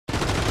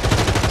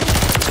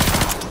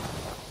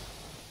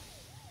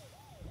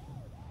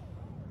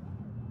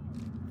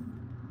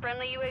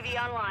Friendly UAV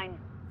online.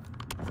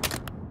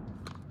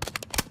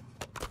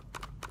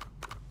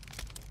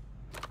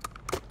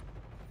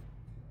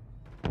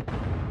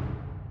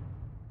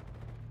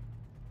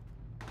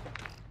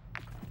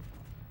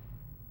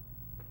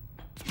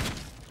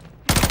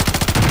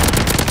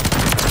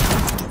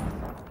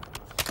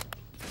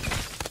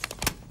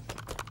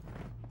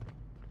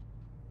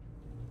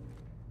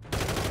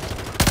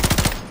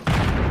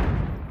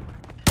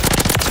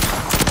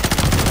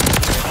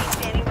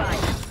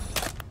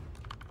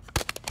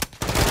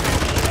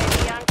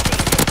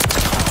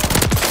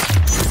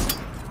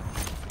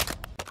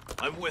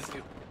 I'm with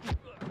you.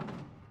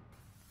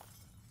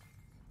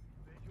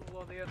 Visual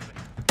on the enemy.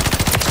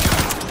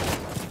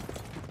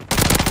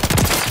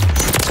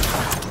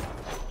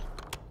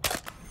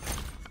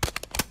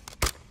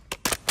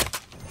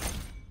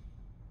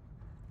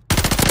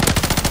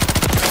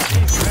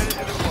 Ready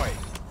to deploy.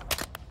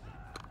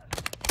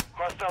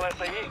 Hostile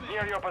SAE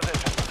near your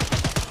position.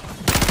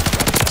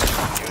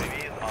 UAV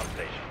is on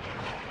station.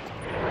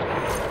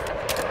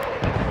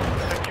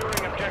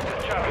 Securing objective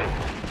Charlie.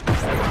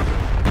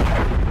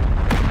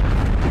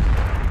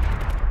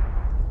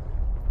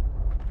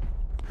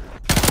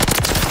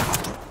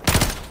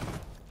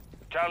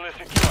 Charlie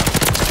secure.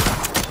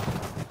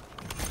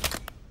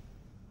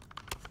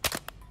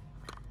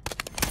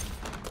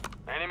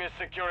 Enemy is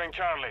securing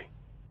Charlie.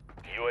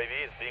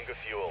 UAV is being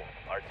refueled.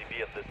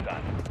 RTB at this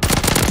time.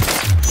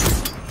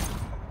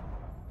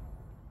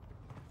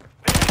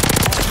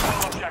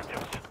 All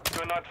objectives.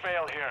 Do not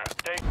fail here.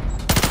 Take...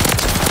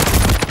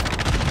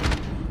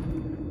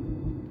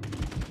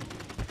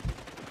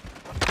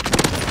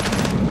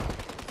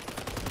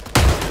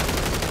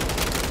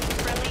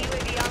 Friendly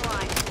UAV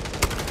online.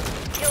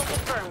 Kill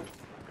confirmed.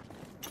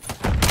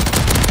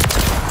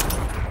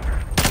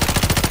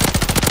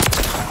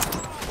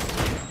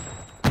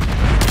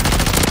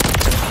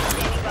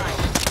 Standing by.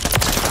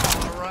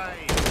 All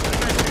right.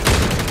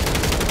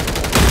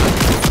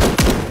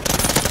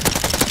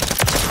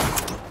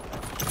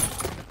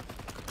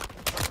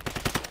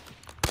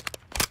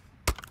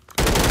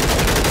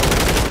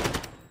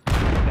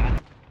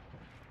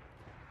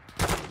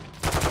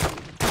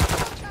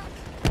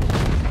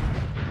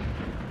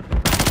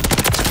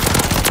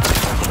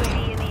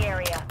 UAV in the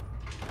area.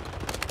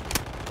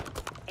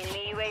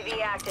 Enemy UAV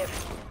active.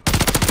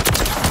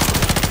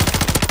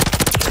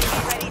 UAV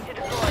ready to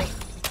deploy.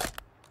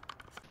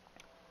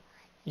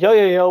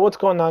 Yo, what's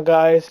going on,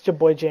 guys? It's your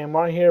boy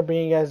JMR here,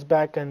 bringing you guys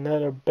back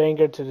another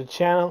banger to the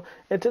channel.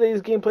 In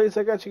today's gameplays,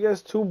 I got you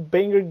guys two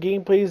banger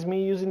gameplays,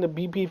 me using the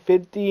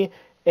BP50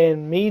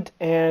 and Meat,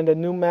 and the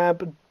new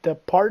map, The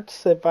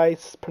Parts, if I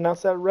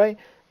pronounce that right.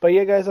 But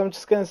yeah, guys, I'm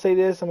just going to say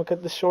this, I'm going to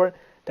cut this short,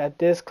 that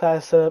this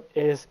class setup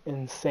is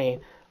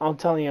insane. I'm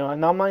telling you,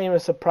 and I'm not even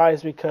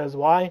surprised because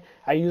why?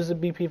 I use the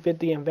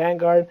BP50 in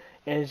Vanguard,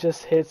 and it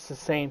just hits the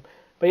same.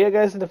 But yeah,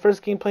 guys, in the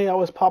first gameplay, I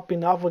was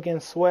popping off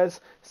against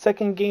Sweats.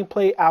 Second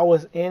gameplay, I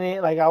was in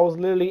it. Like, I was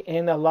literally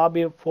in a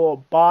lobby full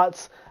of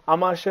bots.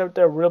 I'm not sure if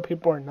they're real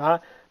people or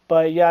not.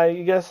 But yeah,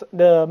 I guess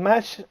the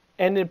match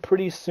ended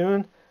pretty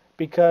soon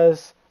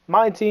because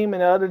my team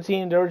and the other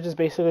team, they were just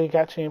basically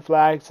capturing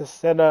flags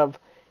instead of,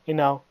 you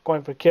know,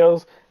 going for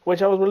kills,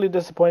 which I was really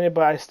disappointed,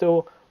 but I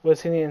still was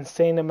hitting an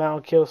insane amount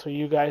of kills for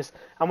you guys.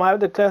 I'm going to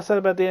have the class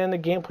setup at the end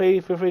of the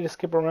gameplay. Feel free to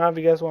skip around if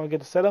you guys want to get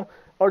the setup,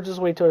 or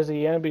just wait towards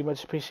the end. It'd be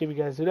much appreciated if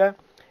you guys do that.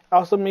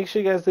 Also, make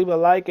sure you guys leave a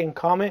like and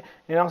comment,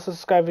 and also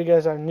subscribe if you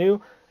guys are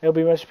new. It'll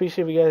be much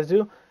appreciated if you guys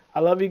do.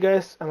 I love you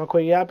guys. I'm going to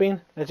quit yapping.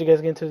 Let you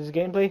guys get into this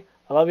gameplay.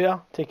 I love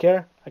y'all. Take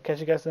care. I'll catch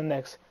you guys in the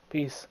next.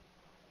 Peace.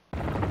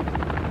 Kill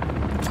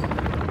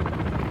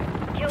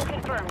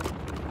confirmed.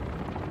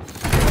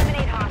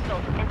 Eliminate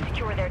hostiles and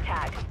secure their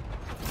tags.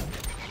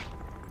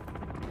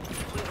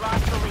 We've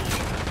lost the lead.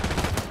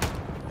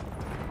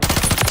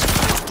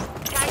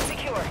 Tag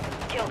secure.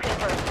 Kill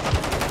confirmed.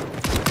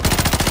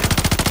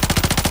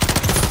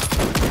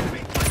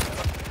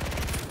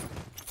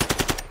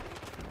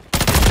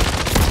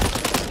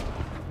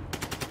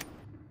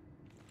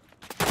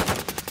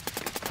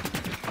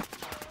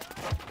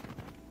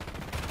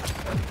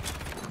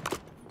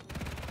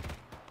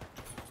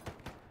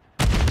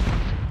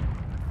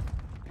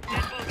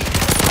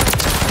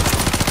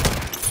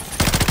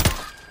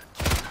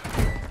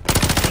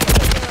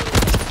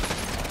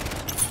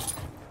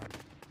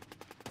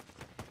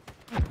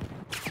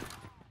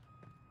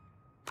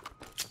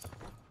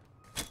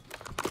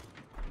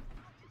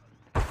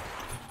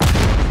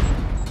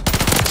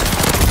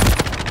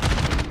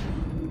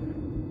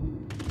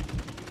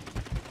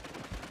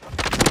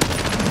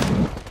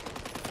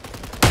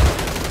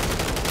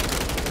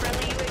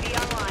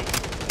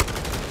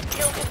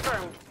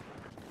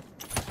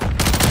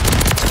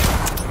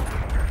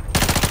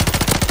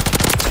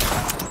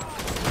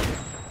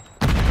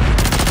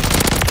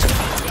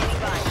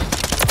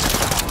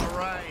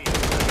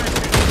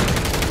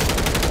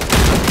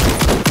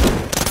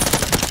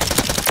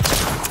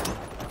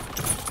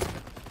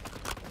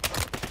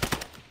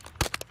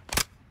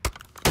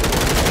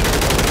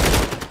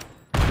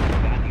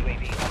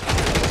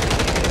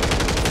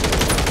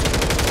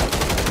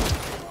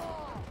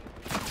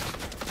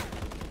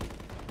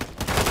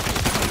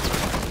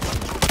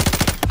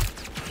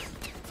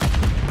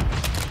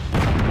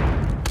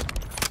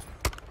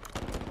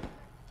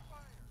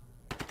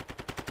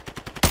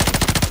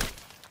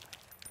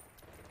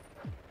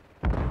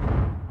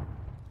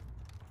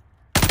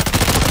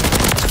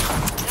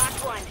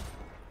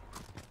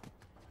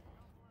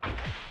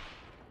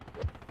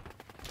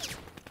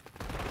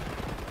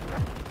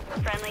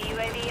 Friendly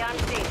UAV on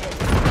station.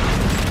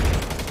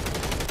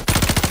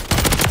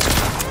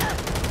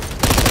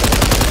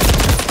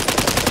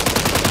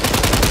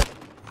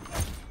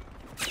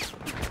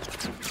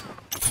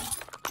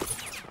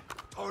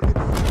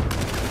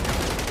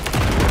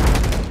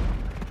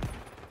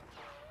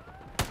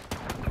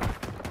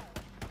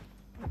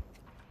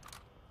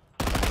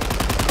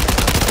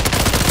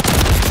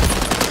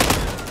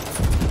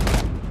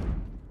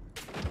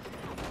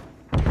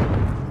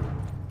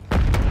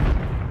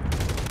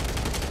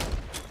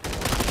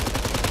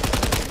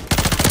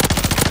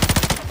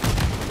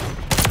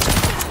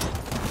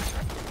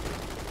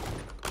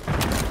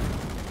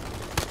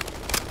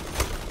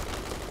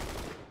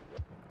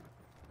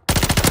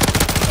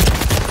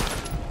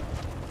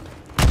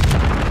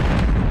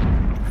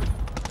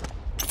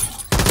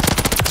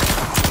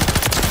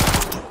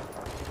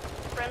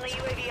 Friendly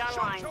UAV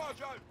online.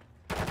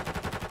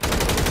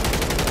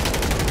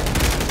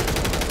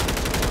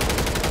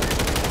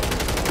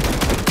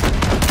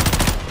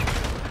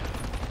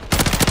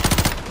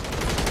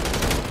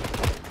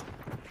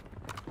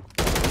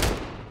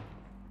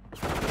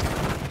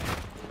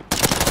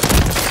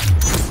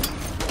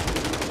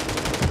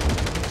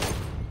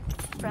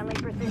 Friendly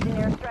precision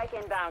airstrike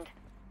inbound.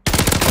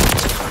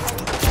 Ready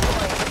to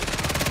deploy.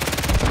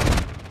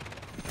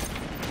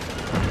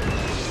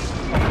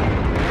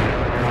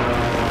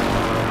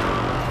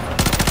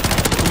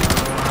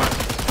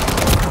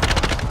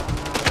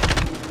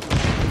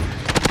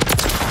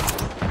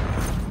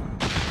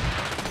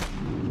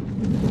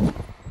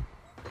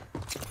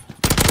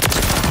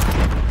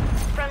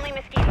 Friendly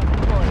mosquito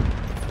deployed.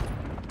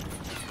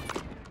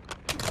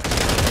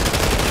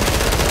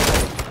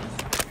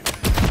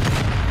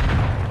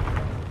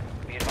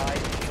 Be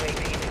advised,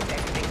 UAV is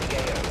exiting the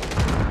AO.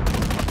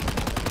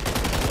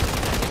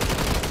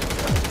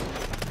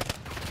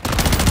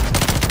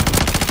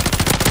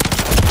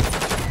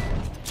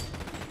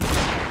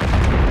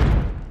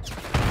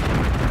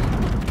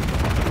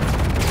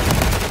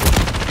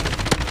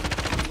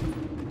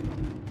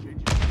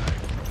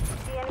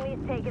 The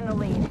enemy's taken the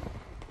lead.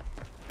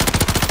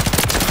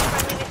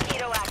 Friendly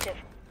mosquito active.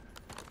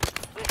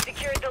 We've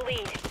secured the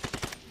lead.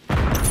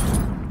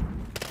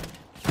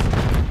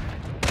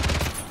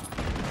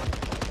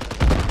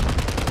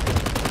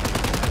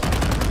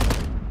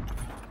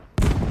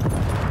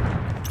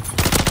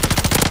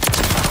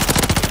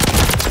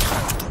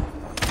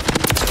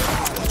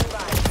 Standing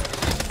by.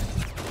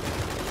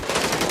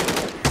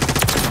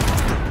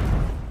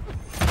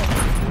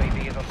 UAV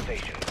is on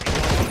station.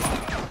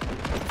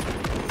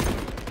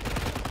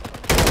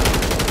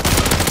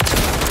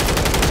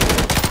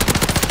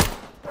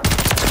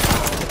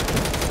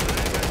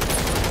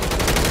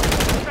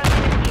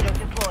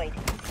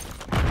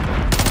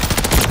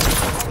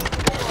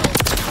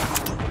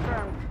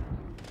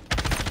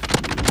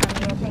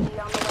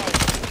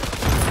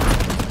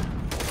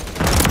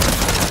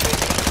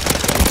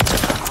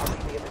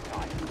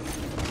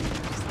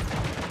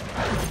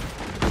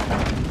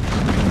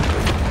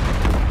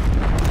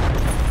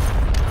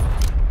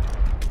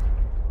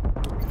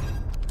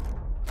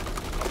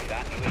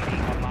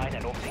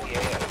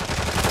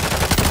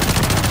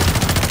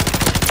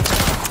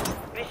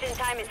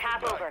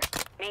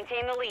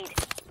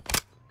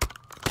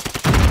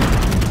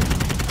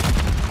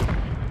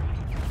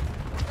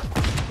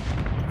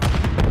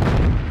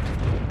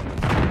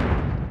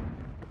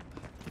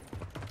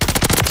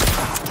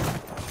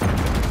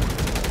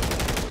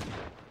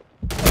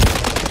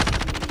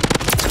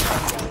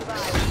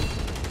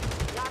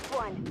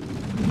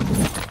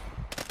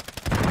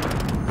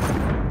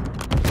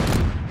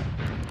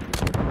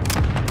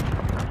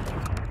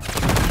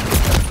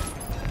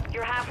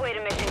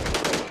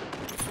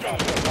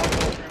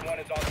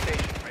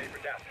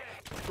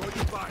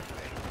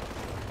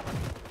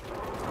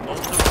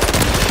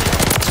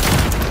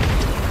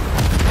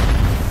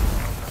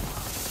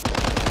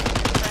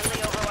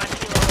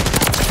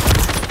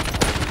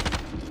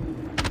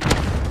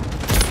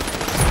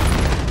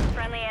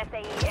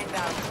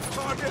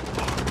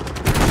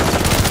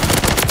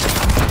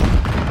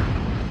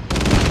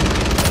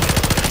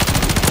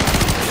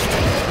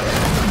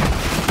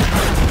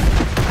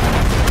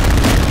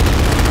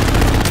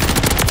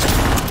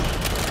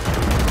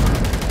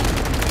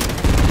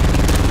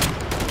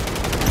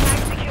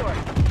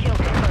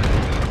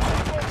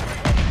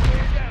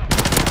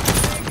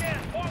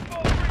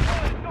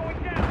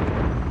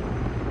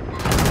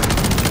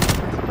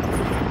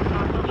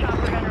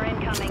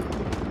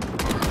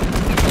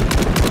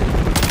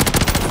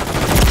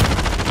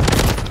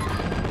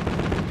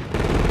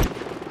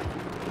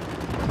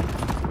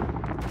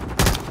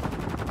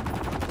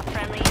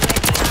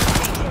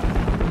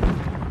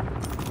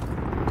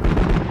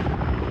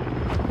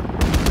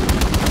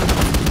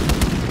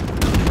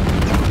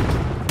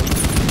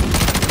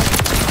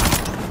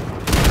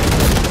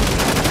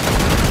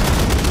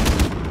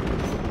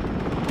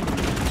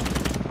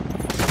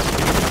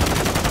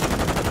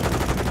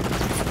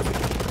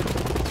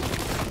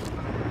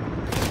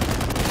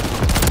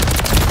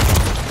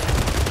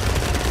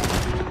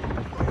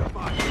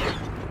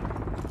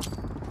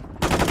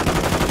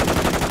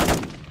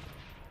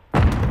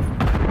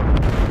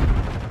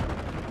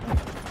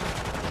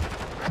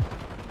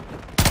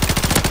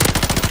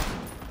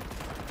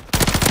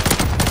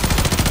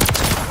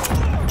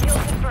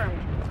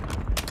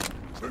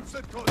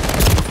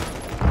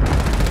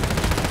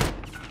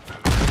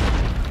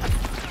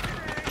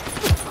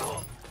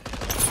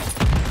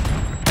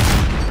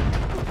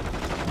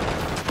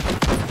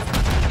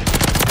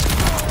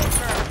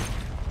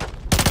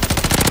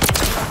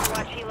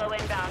 Watch helo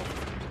inbound.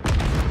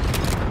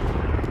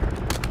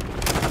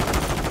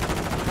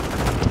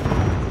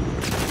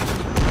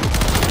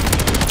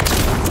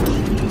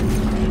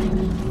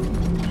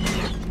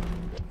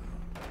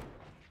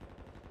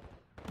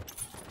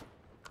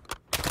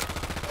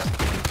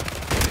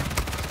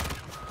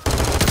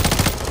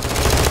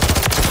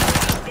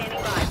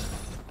 Standing by.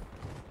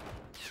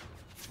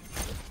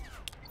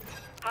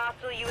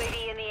 Hostile UAV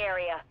in the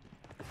area.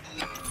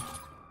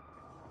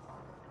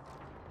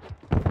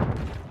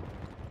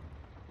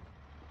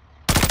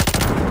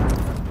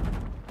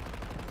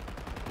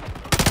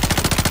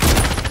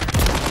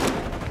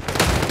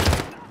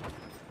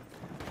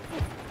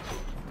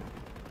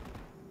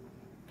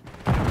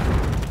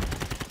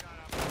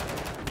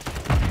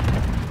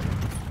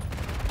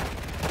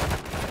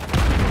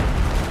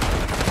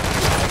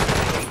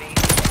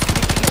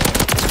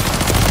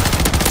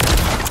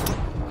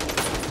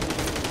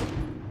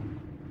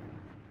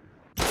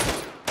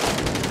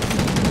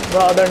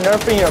 Bro, they're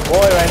nerfing your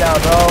boy right now,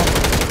 bro.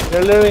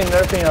 They're literally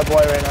nerfing your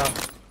boy right now.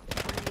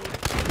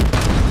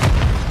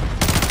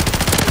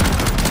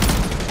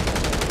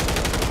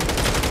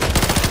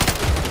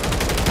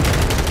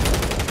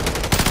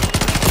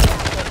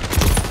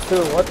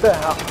 Dude, what the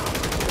hell?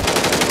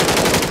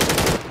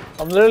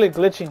 I'm literally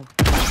glitching.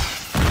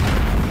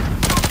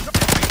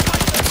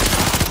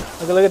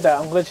 Look at that,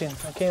 I'm glitching.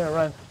 I can't even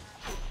run.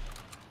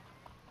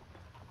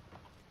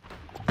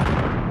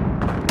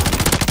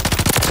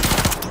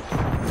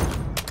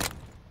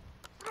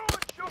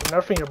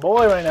 Nerfing your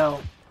boy right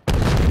now.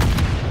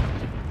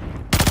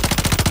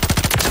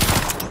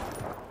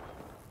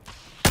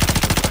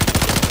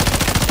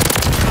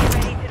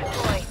 Ready to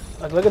deploy.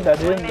 Like, look at that,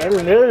 dude. They're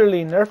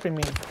literally nerfing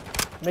me,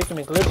 making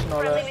me glitch and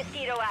all Friendly that.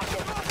 mosquito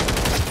active.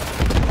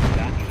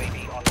 Got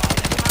UAV online.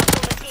 Hostile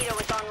mosquito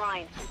is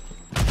online.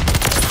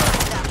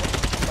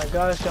 Oh my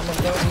gosh, he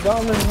almost got me. He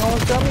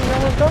almost got me. He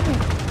almost got me.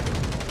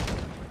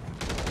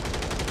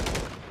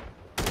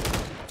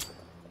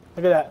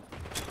 Look at that.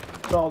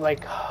 Bro,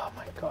 like, oh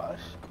my gosh.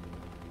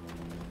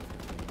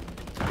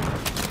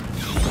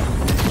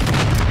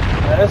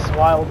 That's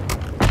wild.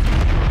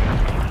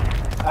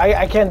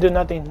 I can't do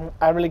nothing.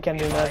 I really can't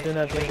do nothing, dude.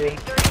 30 seconds remaining.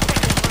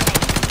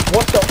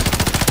 What the?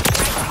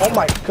 Oh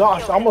my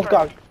gosh, I almost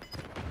got.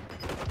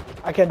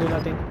 I can't do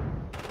nothing.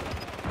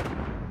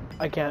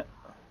 I can't.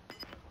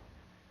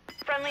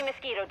 Friendly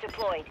mosquito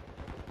deployed.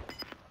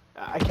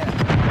 I can't.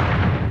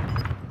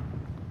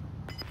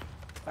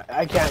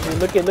 I can't, dude.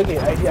 Look at.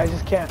 I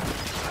just can't.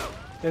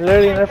 They're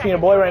literally nerfing your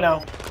boy right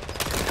now.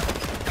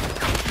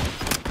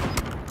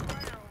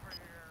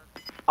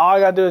 All I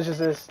gotta do is just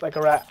this, like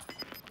a rat.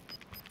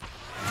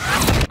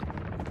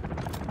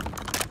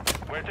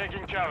 We're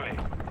taking Charlie.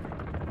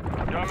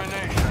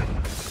 Domination.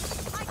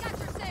 I got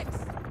your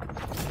 6.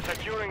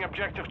 Securing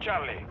objective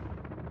Charlie.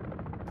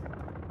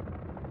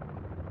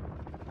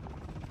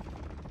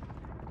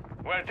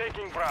 We're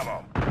taking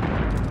Bravo.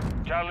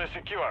 Charlie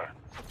secure.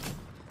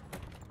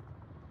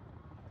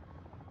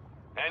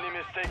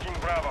 Enemies taking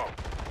Bravo.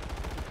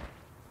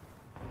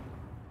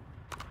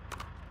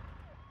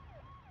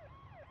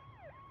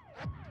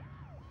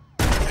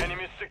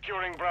 Enemies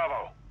securing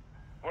Bravo.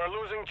 We're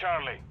losing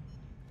Charlie.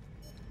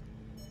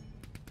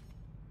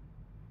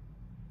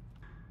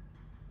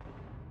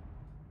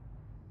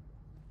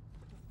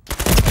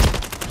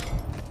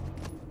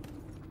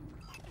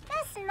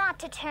 Best not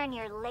to turn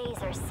your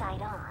laser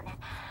sight on.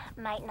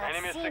 Might not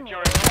Enemies see me.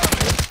 securing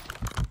Charlie.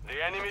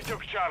 The enemy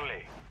took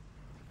Charlie.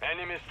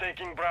 Enemies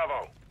taking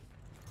Bravo.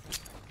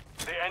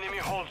 The enemy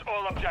holds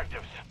all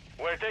objectives.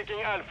 We're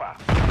taking Alpha.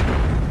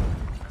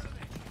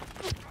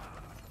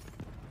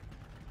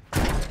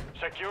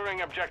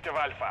 Securing objective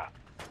Alpha.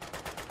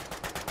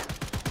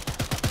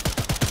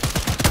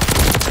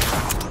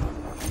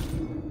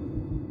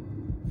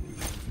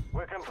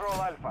 We control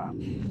Alpha.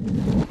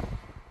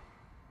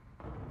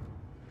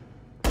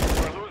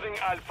 We're losing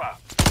Alpha.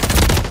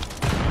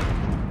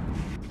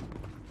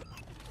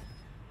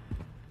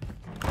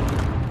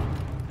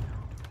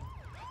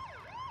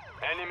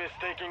 Enemies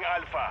taking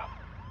Alpha.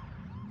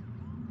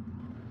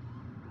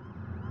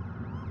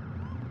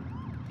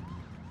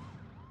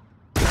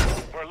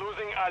 We're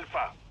losing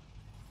Alpha.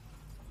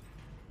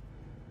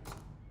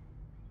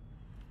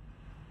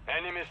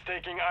 Enemies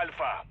taking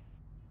Alpha.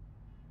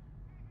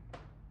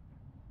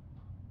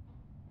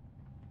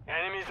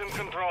 Enemies in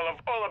control of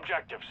all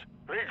objectives.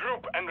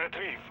 Regroup and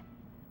retrieve.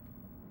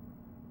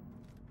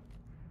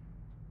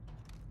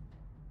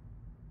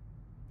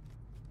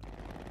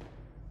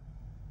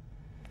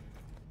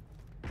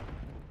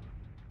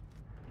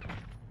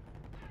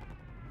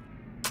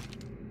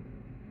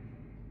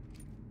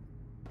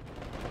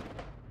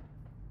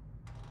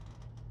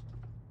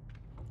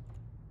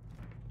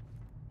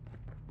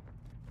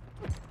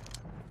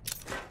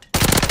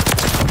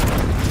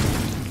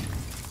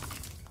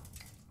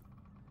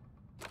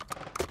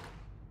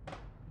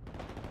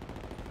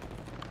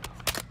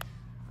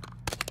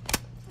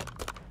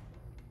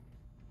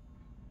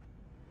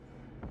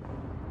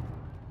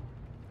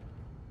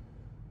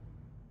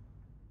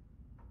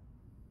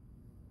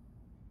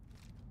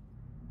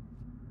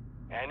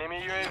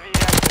 Enemy UAV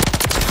active.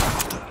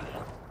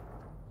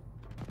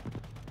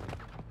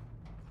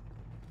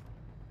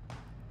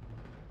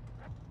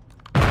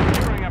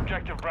 Securing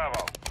objective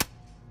Bravo.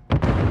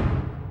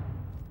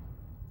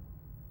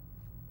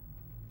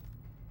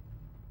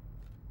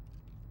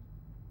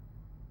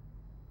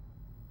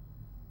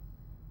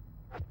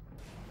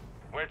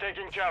 We're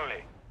taking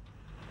Charlie.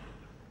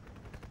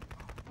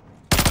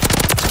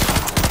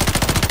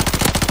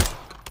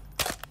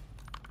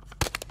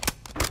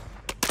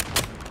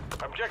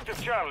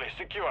 Objective Charlie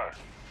secure.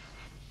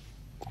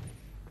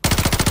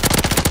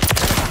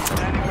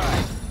 Standing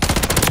by.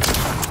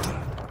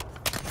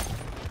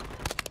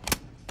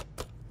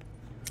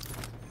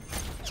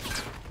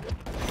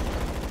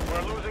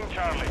 We're losing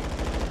Charlie.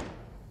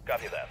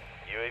 Copy that.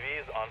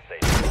 UAV is on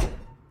station.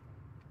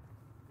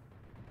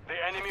 The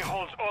enemy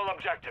holds all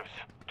objectives.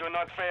 Do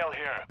not fail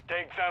here.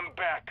 Take them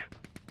back.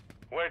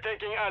 We're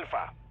taking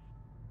Alpha.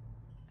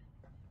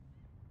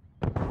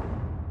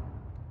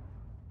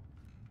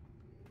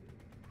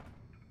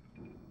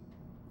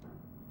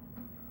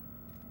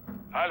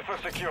 Alpha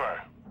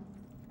secure.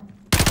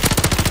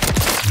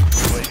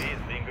 UAV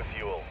is being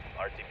fuel.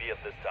 RTB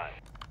at this time.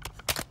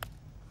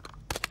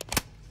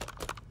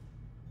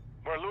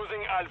 We're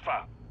losing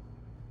Alpha.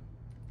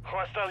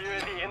 Hostile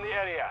UAV in the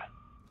area.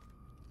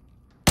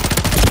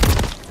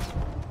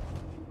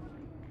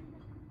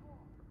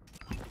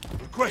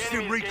 Requesting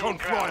Enemies recon gaining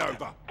ground.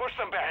 flyover. Push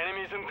them back.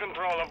 Enemies in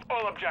control of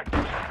all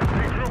objectives.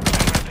 Regroup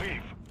and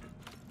retrieve.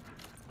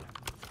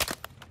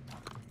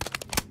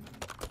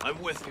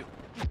 I'm with you.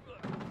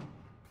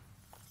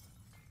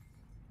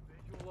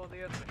 Visual on the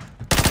enemy.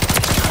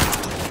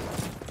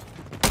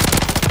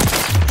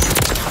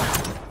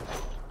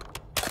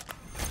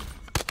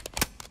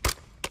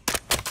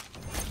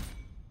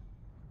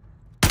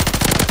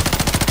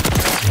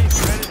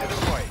 Ready to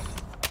deploy.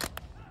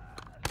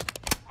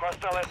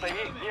 Hostile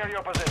SAE near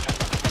your position.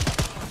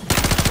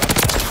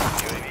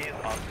 UAV is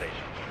on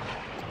station.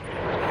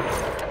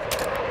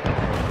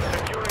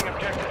 Securing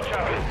objective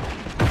Charlie.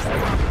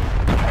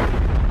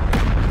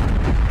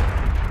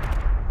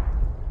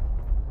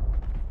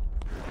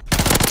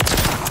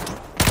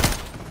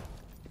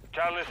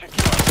 Charlie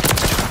secure.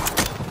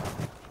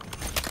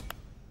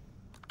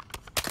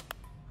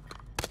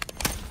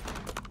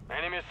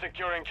 Enemies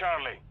securing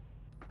Charlie.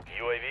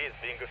 UAV is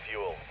being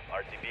fuel.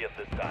 RTB at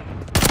this time.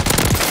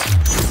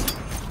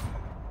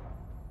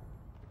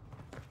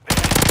 The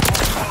enemy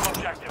holds all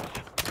objectives.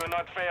 Do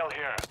not fail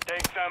here.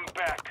 Take them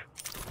back.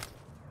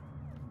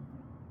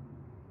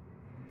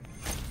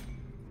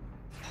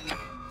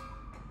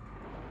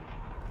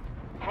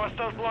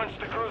 Hostiles launched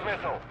the cruise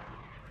missile.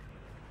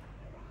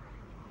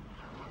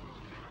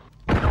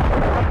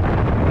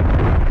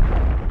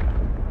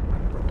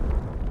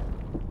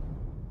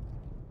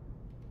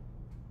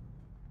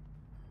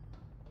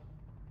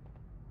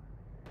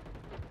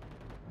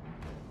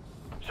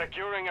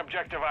 Securing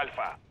objective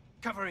Alpha.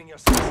 Covering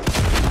yourself.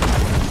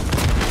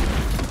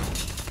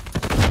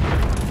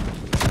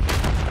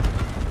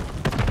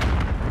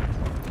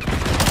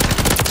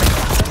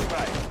 Stand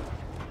by.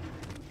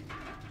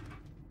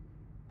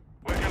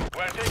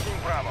 We're taking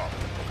Bravo.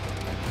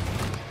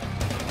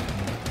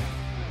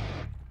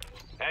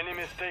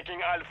 Enemies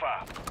taking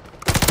Alpha.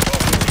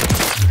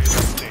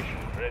 Station.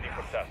 Ready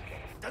for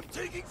tasking. I'm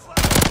taking fire.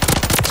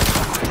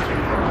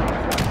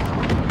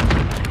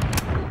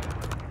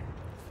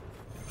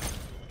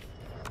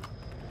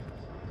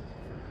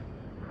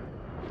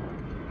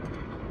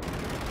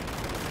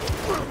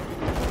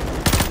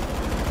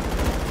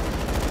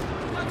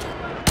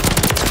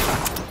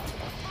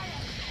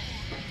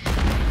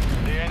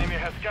 The enemy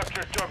has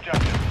captured two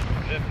objectives.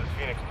 This is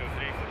Phoenix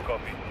 2-3.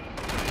 Copy.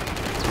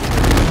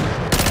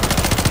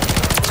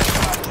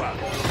 Alpha.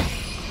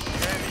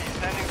 UAV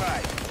standing by.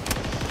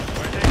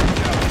 We're taking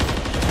Charlie.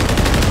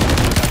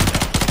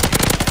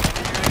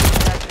 UAV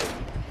active.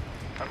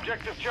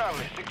 Objective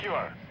Charlie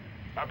secure.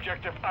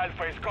 Objective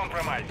Alpha is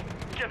compromised.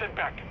 Get it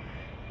back.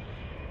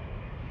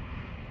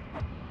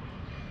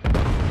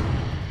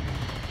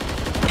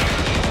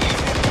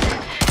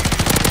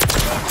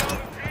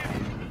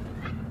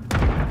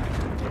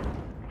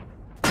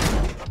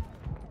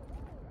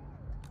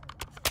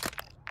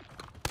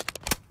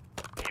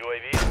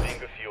 UAV is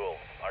being fuel.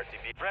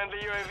 RTB. Friendly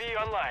UAV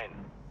online.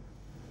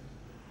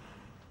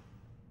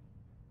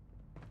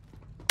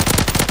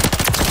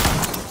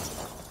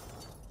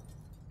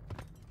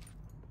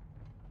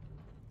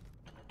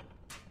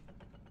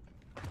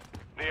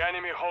 The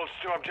enemy holds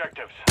two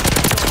objectives.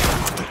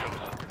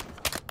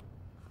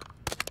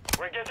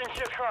 We're getting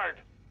hit hard.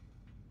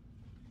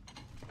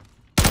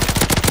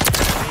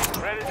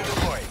 Ready to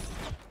deploy.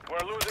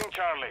 We're losing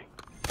Charlie.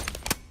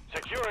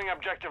 Securing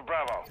objective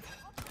Bravo.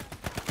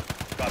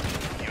 Copy.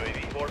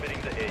 UAV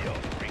orbiting the AO.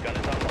 Recon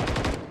is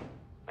online.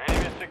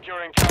 Enemy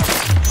securing Charlie.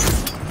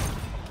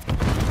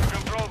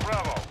 Control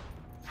Bravo.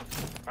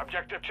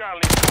 Objective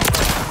Charlie is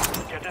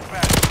compromised. Get it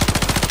back.